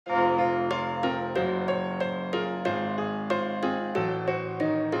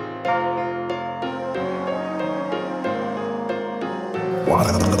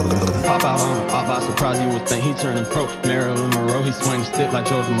Pop out on the op, I surprise you would think he turning pro. Marilyn Monroe, he swing stick like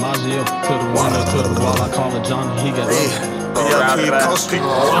Joe DiMaggio. To the window, to the wall, I call it Johnny, he get low.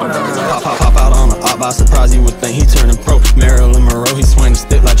 Pop out on the op, I surprise you would think he turning pro. Marilyn Monroe, he swing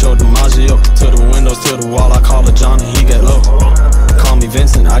stick like Joe DiMaggio. To the windows, to the wall, I call it Johnny, he get low. Call me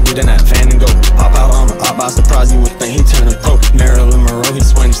Vincent, I get in that van and go. Pop out on the op, I surprise you would think he turning pro. Marilyn Monroe, he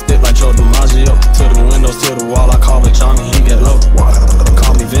swing stick like Joe DiMaggio. To the windows, to the wall, I call it Johnny, he get low.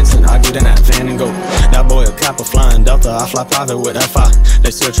 Call me Vincent, I get in that van and go. That boy a Kappa flying Delta, I fly private with F5.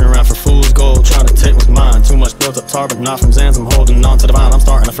 They searching around for fool's gold, trying to take what's mine. Too much built up tar, but not from Zans, I'm holding on to the vine. I'm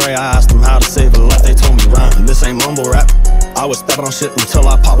starting to fray, I asked them how to save a life, they told me rhyme. This ain't mumble rap, I was stepping on shit until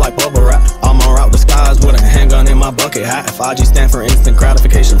I pop like bubble wrap. I'm on route disguise with a handgun in my bucket hat. If IG stand for instant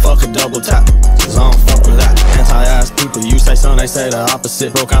gratification, fuck a double tap, cause I don't fuck with that. Anti-ass people, you say something, they say the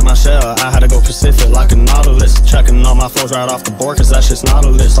opposite. Broke out my shell, I had to go Pacific like a Nautilus. Checking all my flows right off the board, cause that shit's not a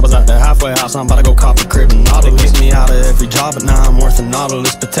list. I was at the halfway house, I'm about to go cop a crib and Nautilus. They kicked me out of every job, but now I'm worth a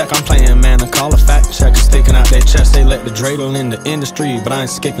Nautilus. Patek, I'm playing man, I call a fact checker. Sticking out their chest, they let the dreidel in the industry, but I ain't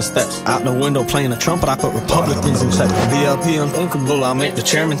skipping steps. Out the window playing a trumpet, I put Republicans in check. BLP unthinkable, I'll make the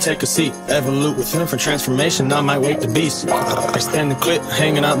chairman take a seat. Evolute with him for transformation, I might wake the beast. Extend the clip,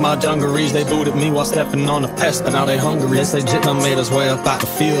 hanging out my dungarees. They booted me while stepping on the pest, but now they hungry. They say Jit done made us way up out the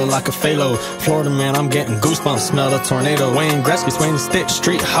field like a phalo. Florida man, I'm getting goosebumps, smell a tornado. Wayne Gretzky swinging stick,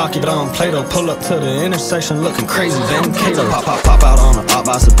 street hockey, but on Play-Doh. Pull up to the intersection looking crazy, Van Cato. Pop out on the op,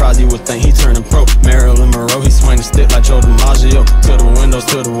 I surprise you would think he turning pro. Marilyn Monroe, he swinging stick like Joe DiMaggio. To the windows,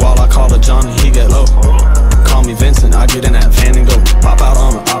 to the wall, I call it Johnny, he get low. Call me Vincent, I get in that van and go. Pop out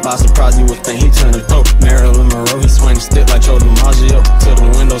on the op, I surprise you would think he turning pro. Marilyn Monroe, he swinging stick like Joe DiMaggio. To the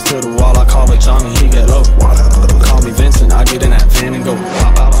windows,